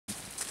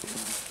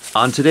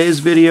On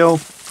today's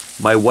video,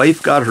 my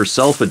wife got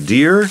herself a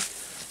deer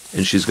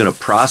and she's going to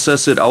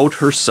process it out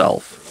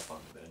herself.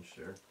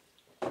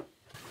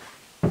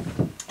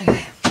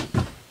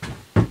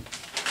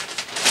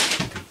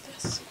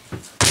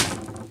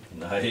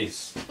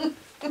 Nice.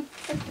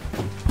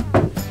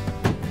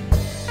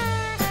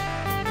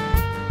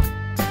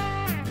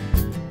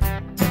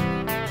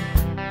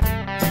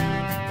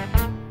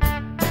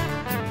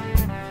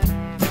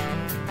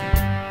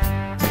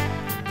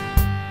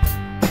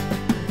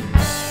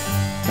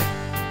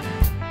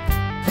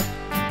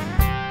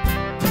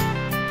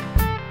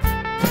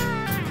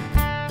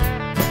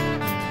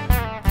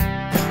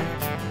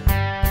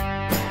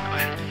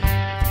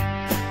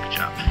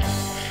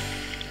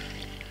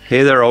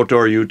 Hey there,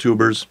 outdoor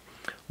YouTubers.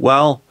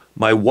 Well,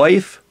 my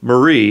wife,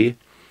 Marie,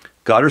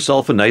 got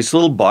herself a nice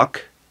little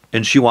buck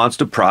and she wants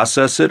to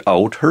process it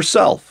out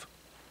herself.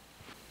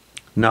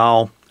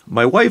 Now,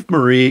 my wife,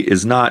 Marie,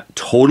 is not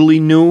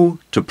totally new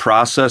to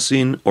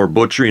processing or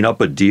butchering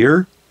up a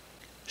deer.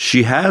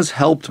 She has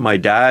helped my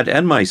dad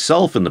and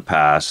myself in the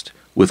past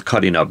with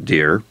cutting up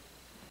deer,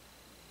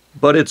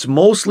 but it's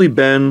mostly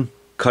been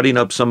cutting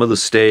up some of the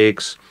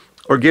steaks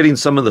or getting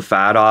some of the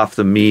fat off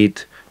the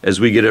meat as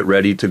we get it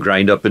ready to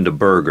grind up into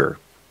burger.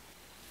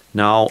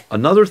 Now,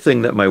 another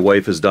thing that my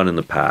wife has done in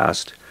the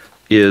past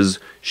is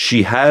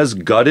she has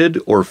gutted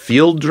or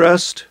field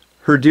dressed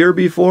her deer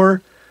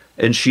before,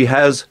 and she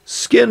has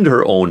skinned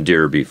her own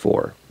deer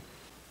before.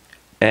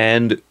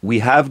 And we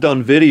have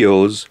done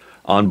videos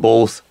on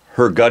both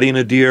her gutting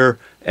a deer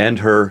and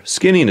her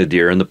skinning a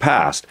deer in the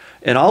past.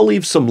 And I'll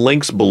leave some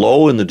links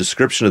below in the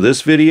description of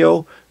this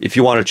video if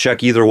you want to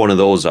check either one of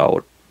those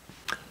out.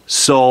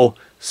 So,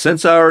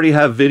 since I already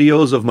have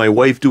videos of my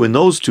wife doing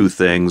those two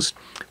things,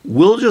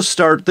 we'll just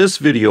start this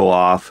video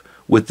off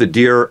with the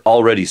deer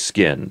already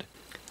skinned.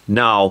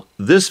 Now,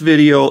 this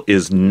video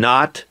is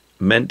not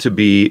meant to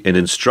be an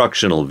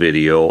instructional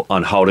video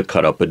on how to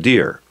cut up a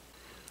deer.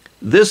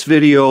 This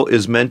video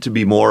is meant to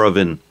be more of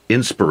an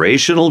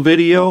inspirational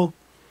video.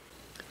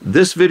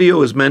 This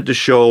video is meant to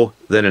show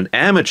that an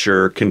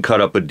amateur can cut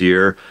up a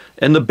deer,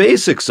 and the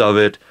basics of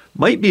it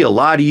might be a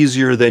lot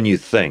easier than you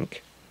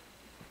think.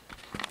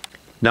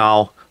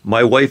 Now,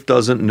 my wife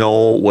doesn't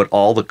know what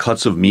all the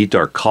cuts of meat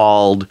are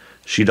called.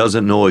 She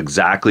doesn't know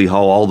exactly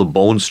how all the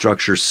bone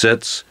structure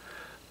sits,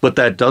 but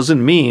that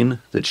doesn't mean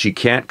that she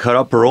can't cut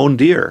up her own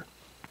deer.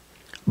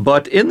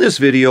 But in this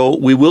video,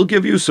 we will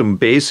give you some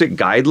basic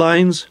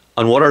guidelines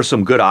on what are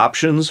some good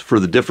options for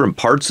the different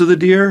parts of the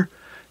deer,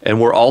 and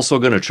we're also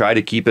going to try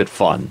to keep it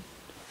fun.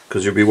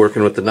 Because you'll be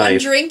working with the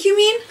knife. One drink, you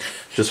mean?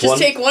 Just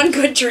take one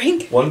good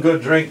drink? One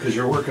good drink, because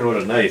you're working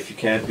with a knife. You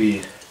can't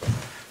be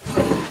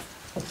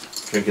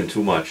drinking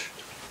too much.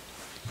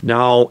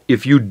 Now,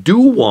 if you do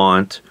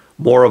want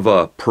more of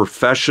a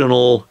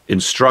professional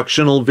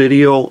instructional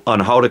video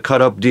on how to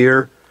cut up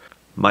deer,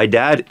 my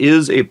dad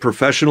is a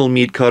professional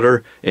meat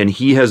cutter and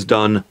he has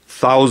done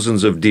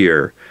thousands of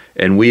deer,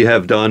 and we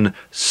have done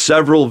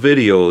several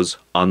videos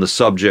on the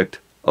subject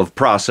of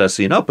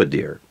processing up a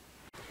deer.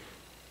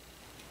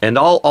 And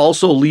I'll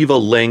also leave a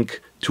link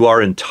to our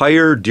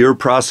entire deer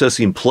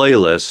processing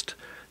playlist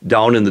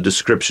down in the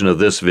description of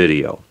this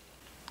video.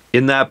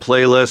 In that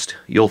playlist,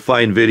 you'll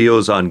find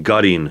videos on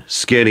gutting,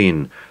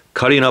 skinning,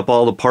 cutting up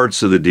all the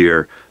parts of the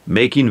deer,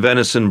 making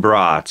venison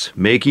brats,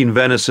 making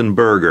venison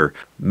burger,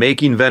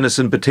 making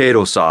venison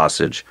potato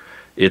sausage.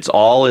 It's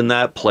all in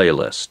that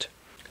playlist.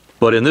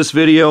 But in this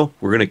video,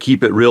 we're going to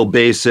keep it real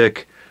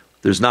basic.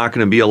 There's not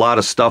going to be a lot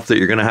of stuff that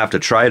you're going to have to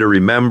try to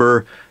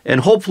remember.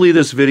 And hopefully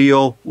this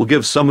video will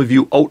give some of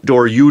you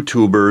outdoor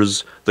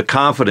YouTubers the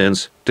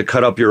confidence to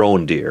cut up your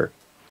own deer.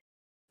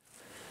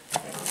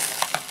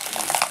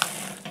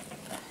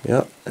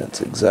 Yep,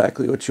 that's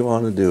exactly what you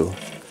want to do.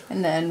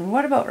 And then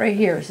what about right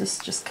here? Is this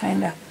just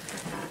kind of...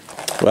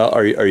 Well,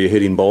 are you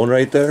hitting bone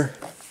right there?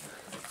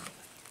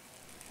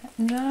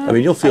 No. I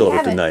mean, you'll feel it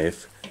with the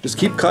knife. Just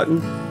keep cutting.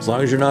 As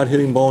long as you're not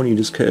hitting bone, you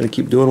just kind of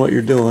keep doing what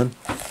you're doing.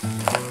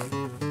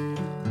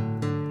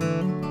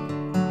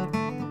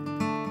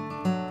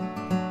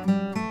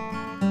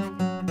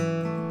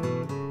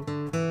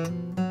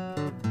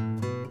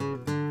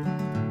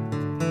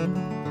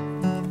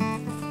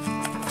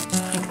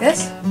 Like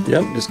this?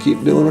 Yep, just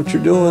keep doing what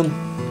you're doing.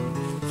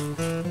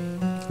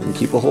 And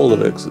keep a hold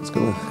of it, because it's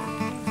going to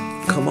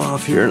come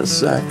off here in a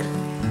sec. Okay,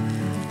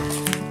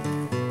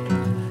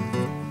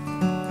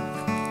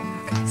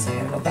 so I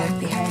gotta go back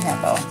behind that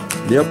bow.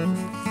 Yep.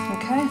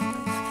 Okay.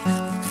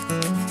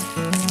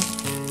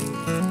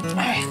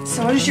 Alright,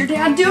 so what does your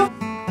dad do?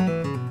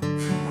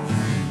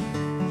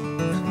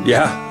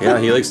 Yeah,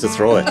 he likes to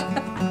throw it.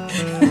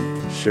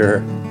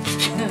 Sure.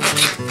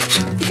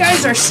 You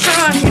guys are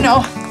strong, you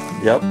know.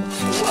 Yep.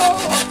 Whoa.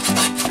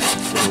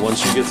 And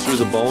once you get through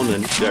the bone,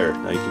 then there,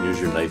 now you can use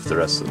your knife the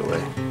rest of the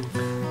way.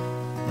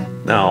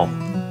 Now,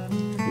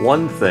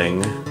 one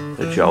thing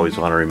that you always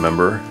want to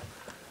remember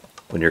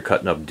when you're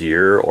cutting up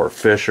deer or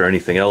fish or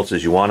anything else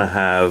is you want to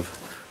have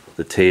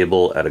the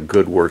table at a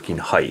good working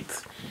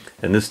height.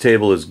 And this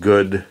table is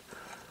good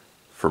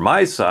for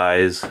my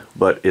size,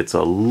 but it's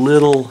a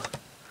little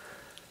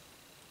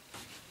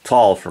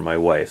tall for my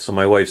wife. So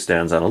my wife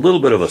stands on a little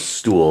bit of a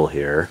stool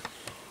here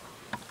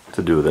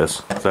to do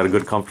this. Is that a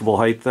good comfortable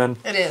height then?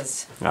 It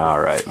is. All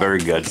right, very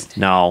good.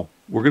 Now,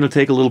 we're going to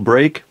take a little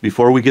break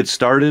before we get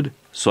started.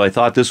 So I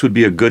thought this would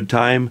be a good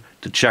time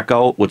to check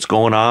out what's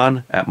going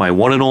on at my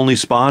one and only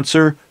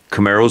sponsor,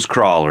 Camaro's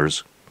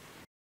Crawlers.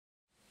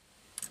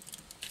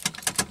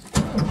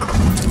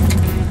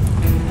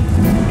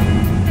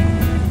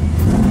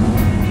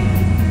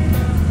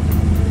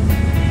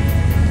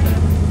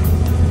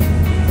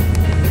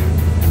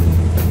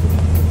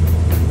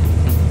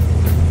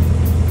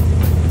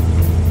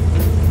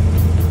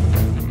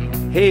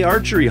 Hey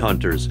archery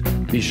hunters,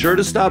 be sure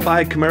to stop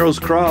by Camaro's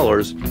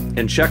Crawlers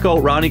and check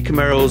out Ronnie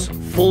Camaro's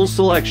full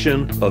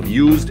selection of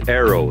used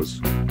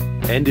arrows.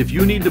 And if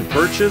you need to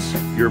purchase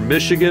your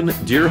Michigan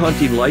deer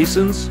hunting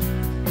license,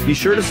 be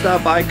sure to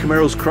stop by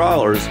Camaro's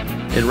Crawlers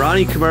and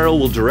Ronnie Camaro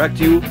will direct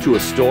you to a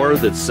store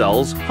that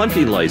sells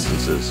hunting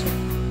licenses.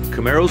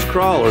 Camaro's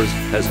Crawlers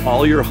has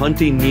all your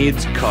hunting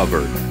needs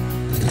covered.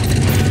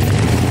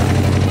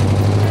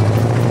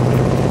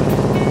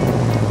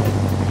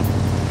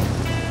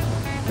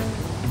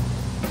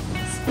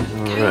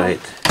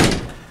 Right.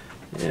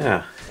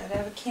 Yeah. Gotta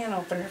have a can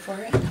opener for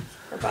it,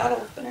 or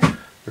bottle opener.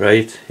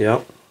 Right,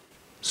 yep.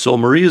 So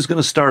Marie is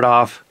going to start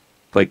off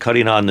by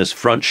cutting on this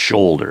front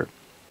shoulder.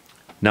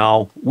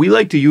 Now, we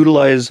like to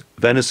utilize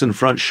venison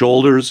front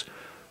shoulders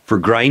for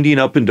grinding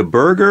up into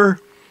burger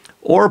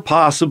or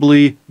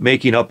possibly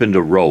making up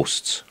into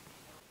roasts.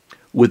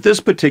 With this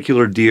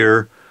particular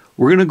deer,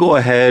 we're going to go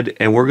ahead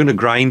and we're going to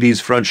grind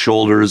these front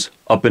shoulders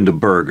up into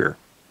burger.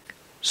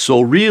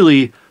 So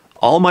really,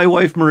 all my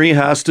wife Marie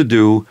has to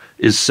do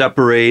is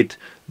separate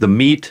the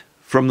meat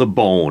from the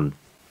bone.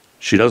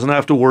 She doesn't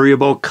have to worry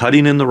about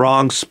cutting in the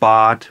wrong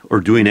spot or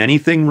doing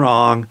anything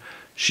wrong.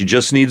 She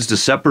just needs to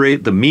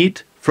separate the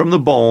meat from the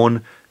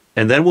bone,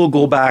 and then we'll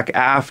go back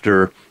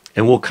after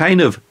and we'll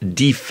kind of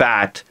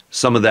defat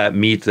some of that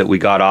meat that we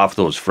got off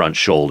those front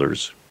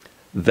shoulders.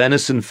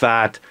 Venison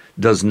fat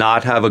does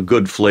not have a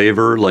good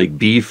flavor like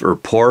beef or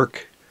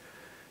pork,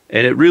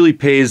 and it really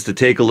pays to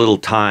take a little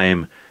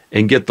time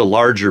and get the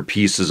larger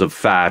pieces of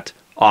fat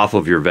off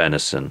of your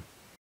venison.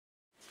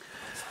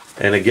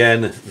 And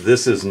again,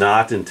 this is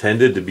not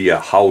intended to be a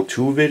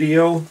how-to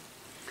video.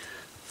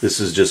 This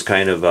is just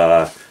kind of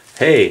a,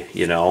 hey,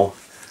 you know,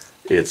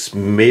 it's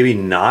maybe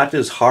not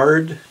as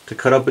hard to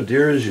cut up a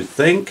deer as you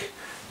think,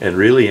 and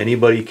really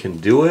anybody can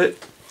do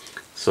it.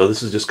 So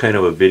this is just kind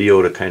of a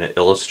video to kind of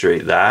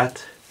illustrate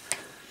that.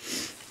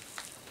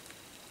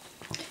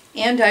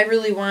 And I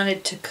really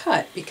wanted to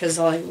cut because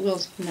I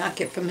will not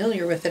get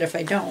familiar with it if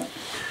I don't.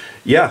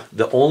 Yeah,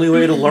 the only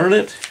way to learn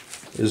it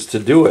is to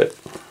do it.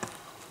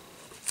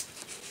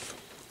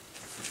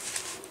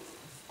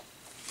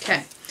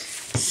 Okay,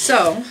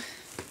 so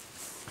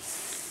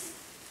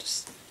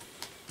just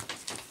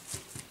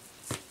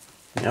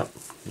Yep,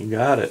 you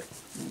got it.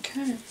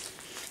 okay.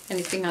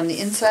 Anything on the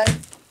inside?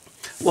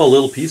 Well,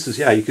 little pieces,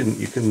 yeah, you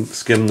can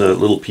skim the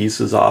little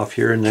pieces off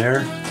here and there.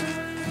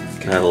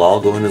 Okay. That'll all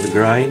go into the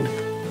grind.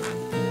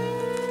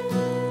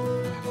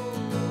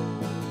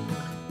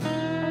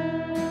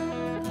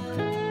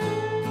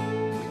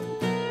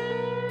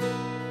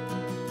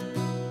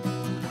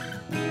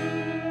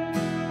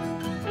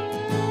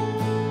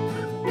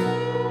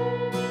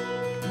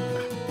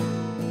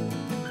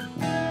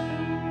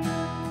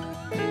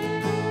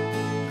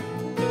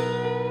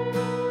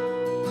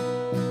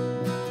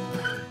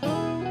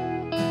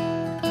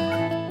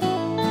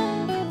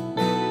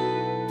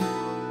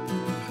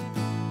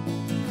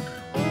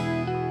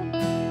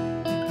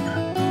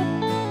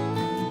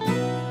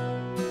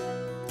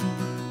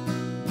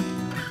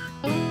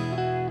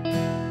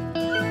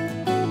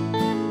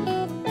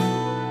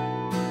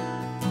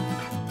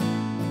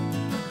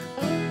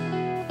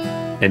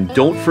 And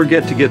don't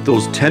forget to get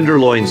those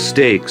tenderloin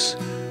steaks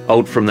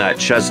out from that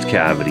chest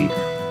cavity.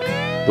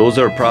 Those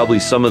are probably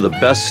some of the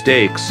best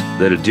steaks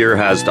that a deer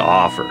has to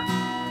offer.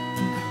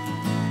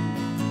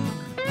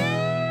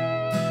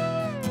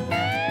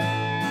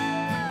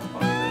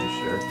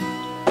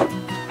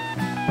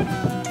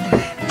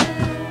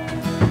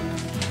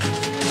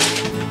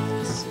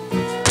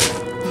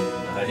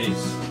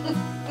 Nice.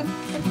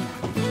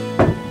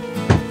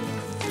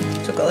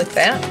 So go like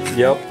that?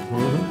 Yep.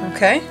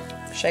 Okay.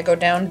 Should I go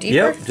down deeper?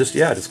 Yep.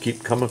 Just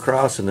keep coming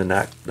across, and then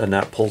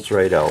that pulls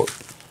right out.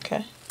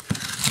 Okay.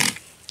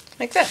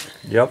 Like that.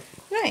 Yep.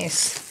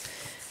 Nice.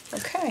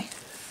 Okay.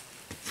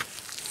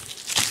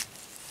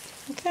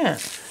 Like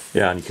that.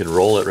 Yeah, and you can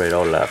roll it right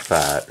out of that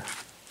fat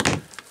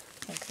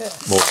Like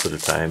this. most of the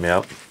time.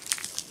 Yep.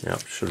 Yep.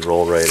 Should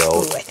roll right out.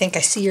 Ooh, I think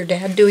I see your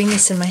dad doing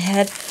this in my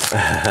head.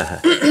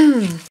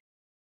 There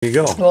you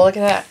go. Well, look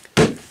at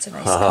that. It's a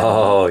nice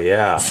Oh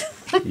yeah,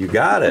 you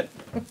got it.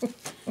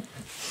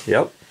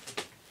 Yep.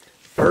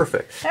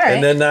 Perfect. All right.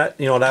 And then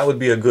that would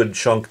be a good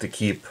chunk to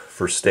keep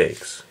for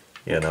steaks,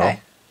 you know.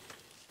 Okay.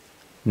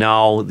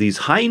 Now, these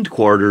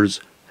hindquarters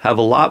have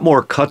a lot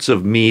more cuts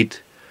of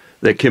meat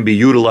that can be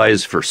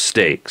utilized for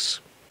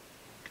steaks.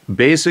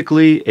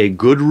 Basically, a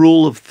good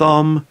rule of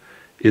thumb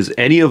is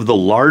any of the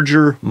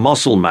larger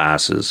muscle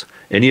masses,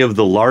 any of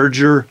the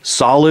larger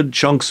solid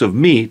chunks of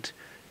meat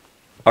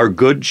are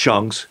good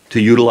chunks to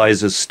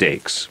utilize as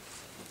steaks.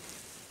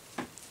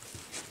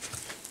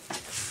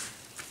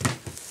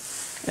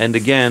 And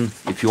again,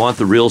 if you want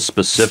the real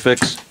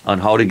specifics on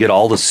how to get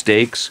all the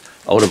steaks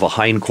out of a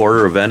hind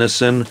quarter of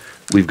venison,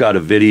 we've got a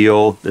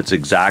video that's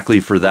exactly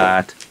for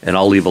that, and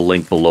I'll leave a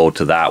link below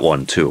to that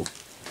one too.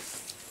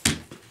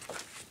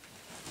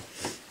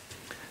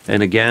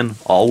 And again,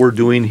 all we're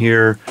doing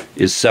here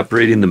is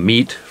separating the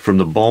meat from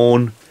the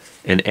bone,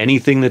 and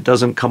anything that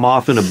doesn't come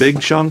off in a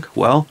big chunk,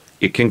 well,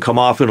 it can come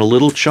off in a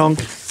little chunk,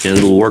 and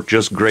it'll work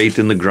just great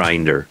in the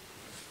grinder.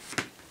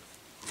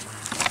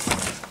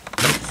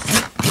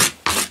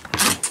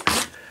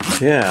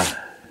 Yeah,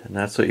 and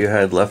that's what you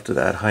had left of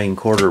that hind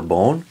quarter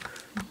bone.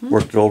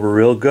 Worked it over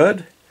real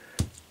good.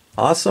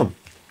 Awesome.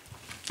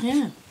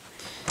 Yeah.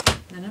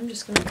 And I'm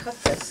just going to cut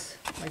this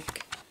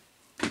like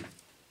I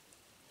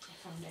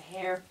found a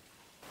hair.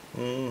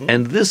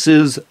 And this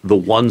is the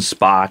one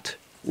spot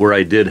where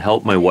I did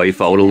help my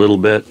wife out a little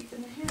bit.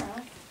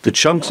 The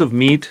chunks of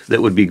meat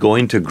that would be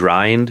going to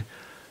grind,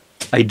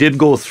 I did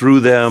go through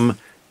them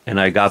and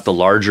I got the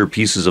larger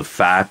pieces of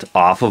fat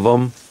off of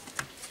them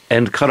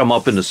and cut them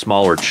up into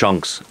smaller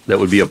chunks that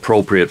would be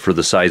appropriate for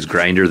the size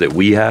grinder that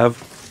we have.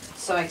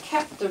 So I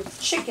kept the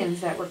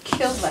chickens that were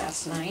killed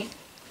last night.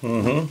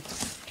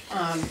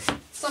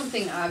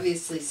 Something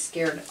obviously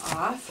scared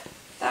off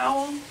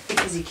Thowell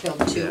because he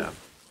killed two. Yeah.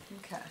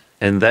 Okay.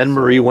 And then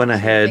Marie went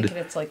ahead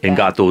it's like and that.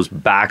 got those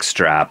back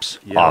straps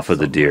off of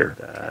the deer.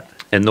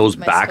 And those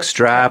Am I back supposed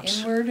to cut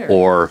straps inward,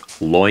 or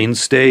loin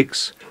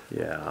steaks,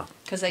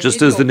 'Cause I just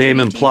did as go the name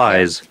pretty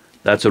implies,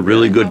 that's a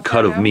really How good far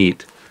cut of out?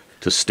 meat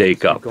to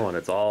steak up. Going,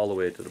 it's all the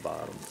way to the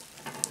bottom.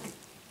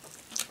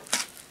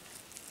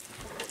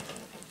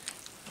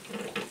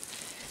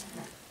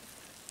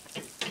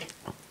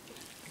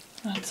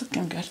 That's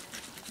looking good.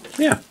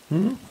 Yeah.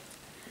 All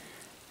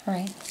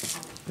right.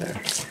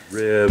 There.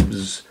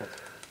 Ribs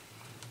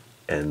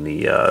and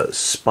the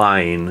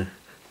spine,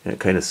 and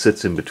it kind of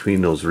sits in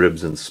between those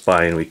ribs and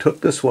spine. We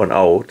took this one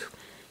out,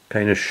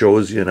 kind of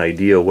shows you an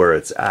idea where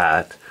it's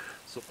at.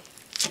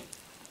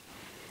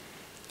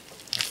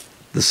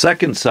 The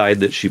second side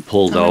that she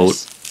pulled I'm gonna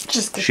out,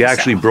 just get she this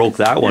actually out. broke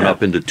that one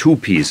up into two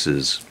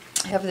pieces.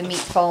 Have the meat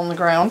fall on the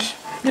ground.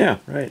 Yeah,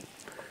 right.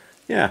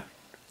 Yeah,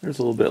 there's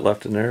a little bit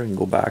left in there. You can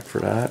go back for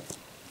that.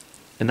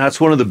 And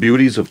that's one of the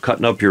beauties of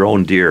cutting up your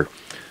own deer.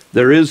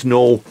 There is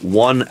no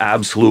one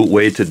absolute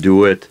way to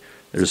do it.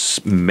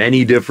 There's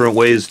many different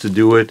ways to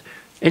do it.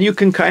 And you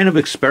can kind of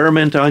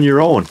experiment on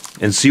your own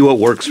and see what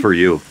works for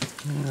you.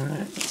 All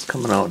right, it's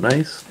coming out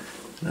nice.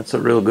 That's a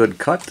real good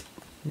cut.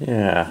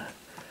 Yeah.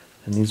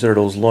 And these are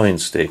those loin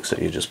steaks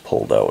that you just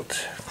pulled out.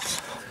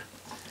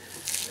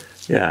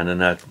 Yeah, and then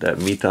that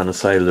meat on the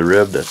side of the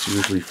rib, that's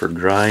usually for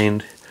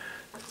grind.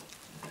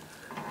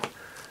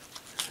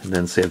 And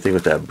then same thing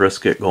with that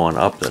brisket going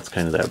up. That's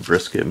kind of that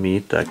brisket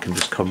meat. That can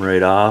just come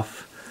right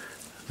off.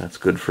 That's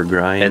good for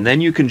grind. And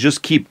then you can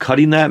just keep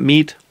cutting that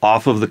meat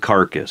off of the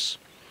carcass.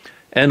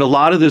 And a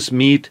lot of this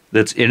meat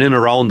that's in and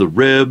around the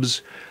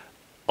ribs,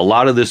 a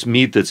lot of this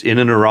meat that's in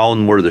and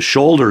around where the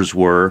shoulders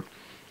were,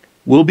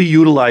 we'll be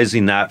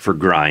utilizing that for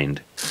grind.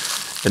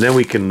 And then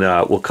we can,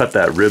 we'll cut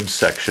that rib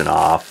section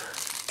off.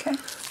 Okay.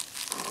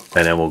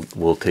 And then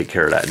we'll take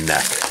care of that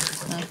neck.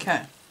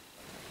 Okay.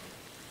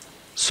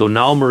 So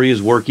now Marie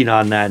is working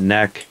on that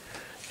neck,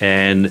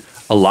 and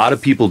a lot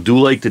of people do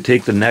like to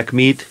take the neck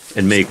meat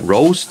and make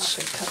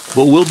roasts,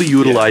 but we'll be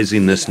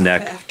utilizing this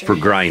neck for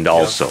grind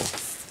also.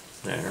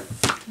 There.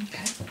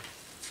 Okay.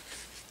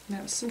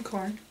 That was some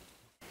corn.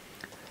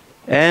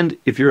 And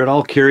if you're at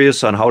all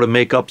curious on how to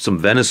make up some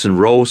venison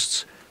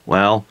roasts,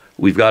 well,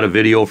 we've got a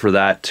video for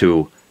that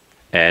too,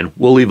 and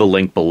we'll leave a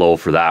link below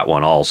for that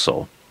one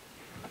also.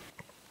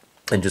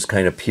 And just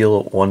kind of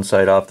peel one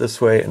side off this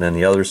way and then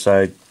the other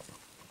side.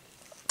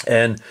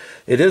 And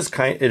it is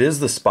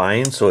the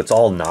spine, so it's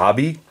all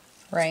knobby.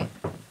 Right.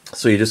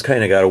 So you just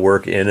kind of got to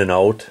work in and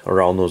out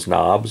around those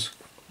knobs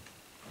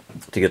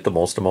to get the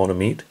most amount of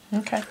meat.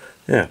 Okay.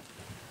 Yeah.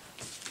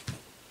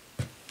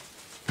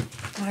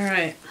 All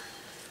right.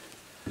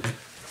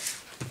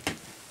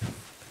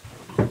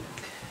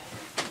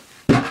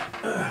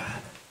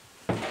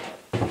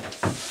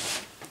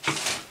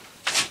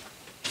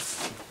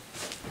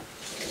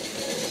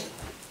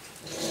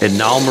 And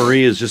now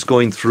Marie is just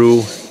going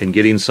through and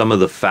getting some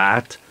of the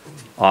fat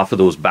off of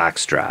those back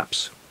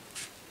straps.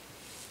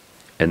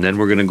 And then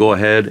we're going to go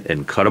ahead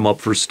and cut them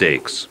up for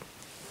steaks.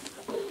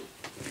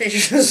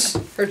 Pages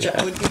for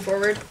John looking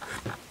forward.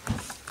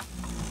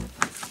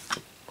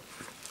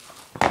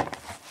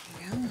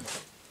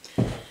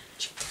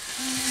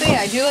 So yeah,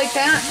 I do like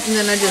that, and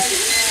then I just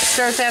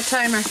start that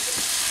timer.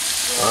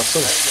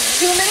 Awesome.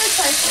 2 minutes,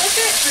 I flip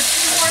it for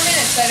 2 more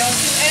minutes. I don't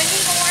do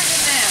any more than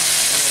that.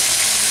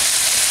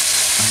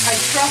 I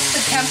trust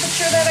the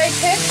temperature that I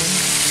picked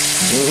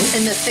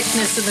and the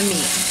thickness of the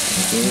meat.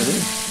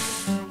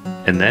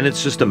 And then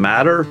it's just a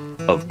matter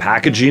of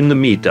packaging the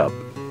meat up.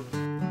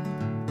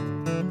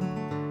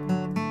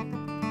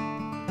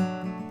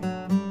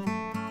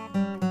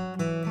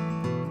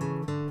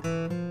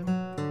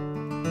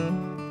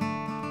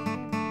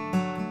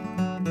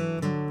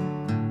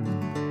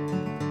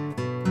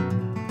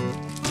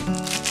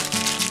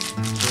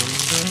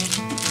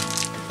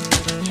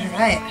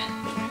 right.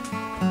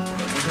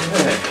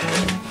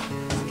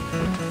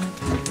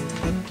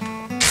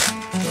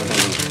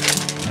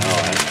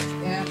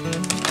 Yeah.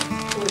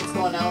 Fluid's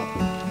going out.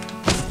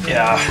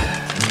 Yeah.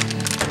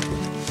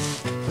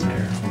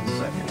 Here, 1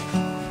 second.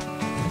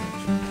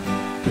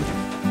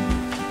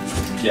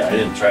 Yeah, I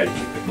didn't try to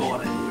keep it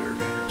going anywhere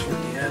toward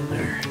the end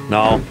there.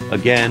 Now,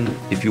 again,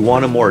 if you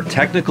want a more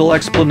technical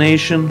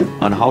explanation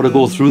on how to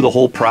go through the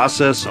whole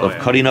process of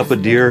cutting up a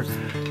deer,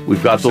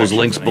 we've got those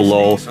links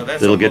below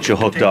that'll get you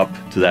hooked up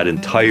to that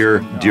entire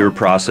deer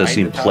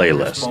processing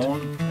playlist.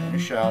 Kind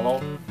of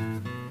shallow.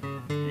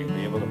 You'll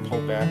be able to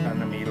pull back on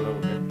the meat a little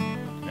bit.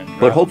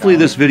 But hopefully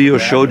this video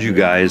showed you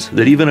guys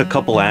that even a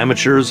couple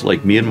amateurs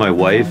like me and my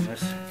wife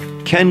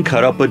can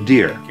cut up a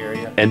deer.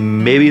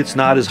 And maybe it's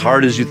not as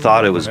hard as you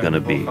thought it was going to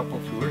be. Two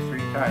or three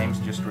times,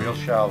 just real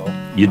shallow.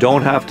 You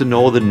don't have to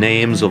know the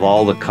names of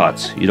all the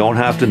cuts. You don't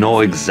have to know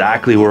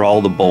exactly where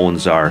all the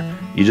bones are.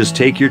 You just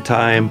take your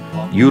time,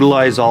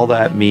 utilize all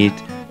that meat,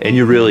 and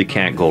you really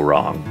can't go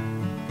wrong.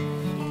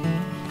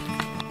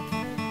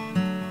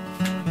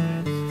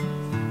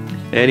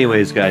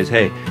 Anyways, guys,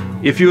 hey,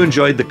 if you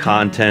enjoyed the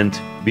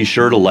content, be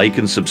sure to like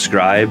and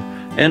subscribe.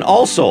 And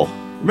also,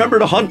 remember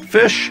to hunt,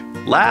 fish,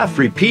 laugh,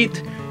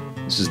 repeat.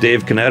 This is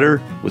Dave Knetter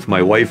with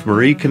my wife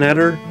Marie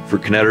Knetter for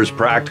Knetter's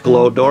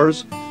Practical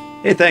Outdoors.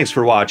 Hey, thanks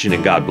for watching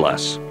and God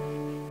bless.